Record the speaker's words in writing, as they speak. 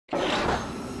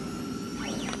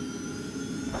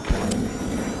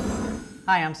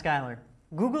Hi, I'm Skylar.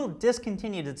 Google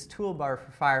discontinued its toolbar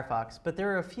for Firefox, but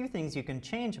there are a few things you can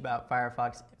change about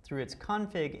Firefox through its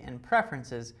config and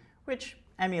preferences, which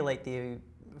emulate the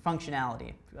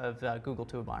functionality of Google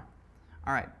Toolbar.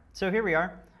 All right, so here we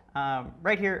are.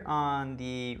 Right here on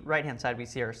the right-hand side, we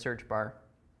see our search bar.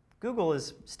 Google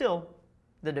is still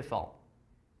the default.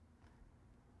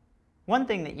 One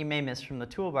thing that you may miss from the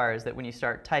toolbar is that when you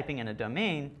start typing in a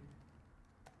domain,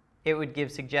 it would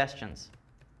give suggestions.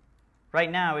 Right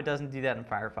now, it doesn't do that in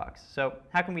Firefox. So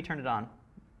how can we turn it on?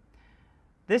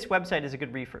 This website is a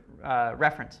good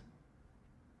reference.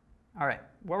 All right,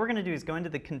 what we're going to do is go into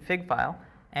the config file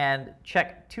and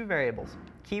check two variables,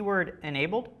 keyword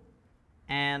enabled,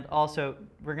 and also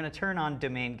we're going to turn on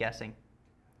domain guessing.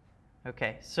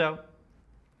 OK, so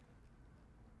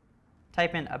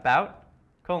type in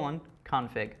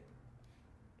about:config.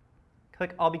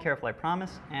 Click I'll be careful, I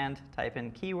promise, and type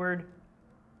in keyword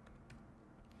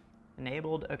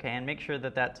enabled. OK, and make sure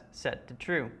that that's set to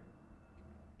true.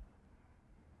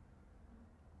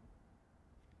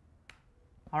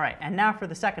 All right, and now for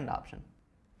the second option.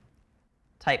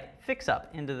 Type fixup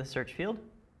into the search field.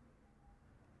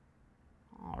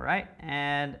 All right,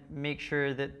 and make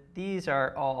sure that these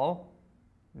are all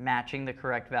matching the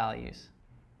correct values.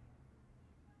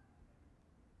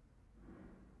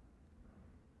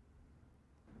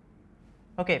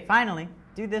 OK, finally,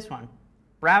 do this one,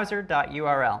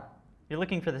 browser.url. You're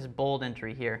looking for this bold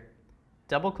entry here.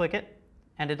 Double-click it,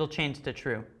 and it'll change to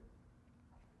true.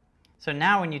 So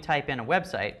now when you type in a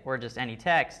website or just any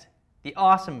text, the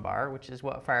awesome bar, which is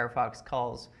what Firefox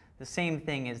calls the same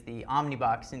thing as the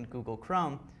Omnibox in Google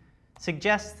Chrome,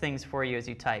 suggests things for you as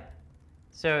you type.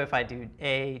 So if I do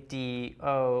A, D,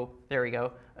 O, there we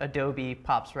go, Adobe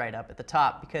pops right up at the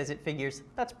top because it figures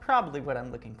that's probably what I'm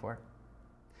looking for.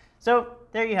 So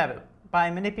there you have it.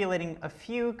 By manipulating a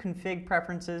few config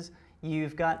preferences,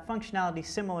 you've got functionality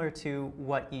similar to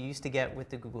what you used to get with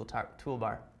the Google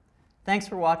Toolbar. Thanks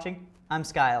for watching. I'm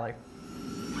Skylar.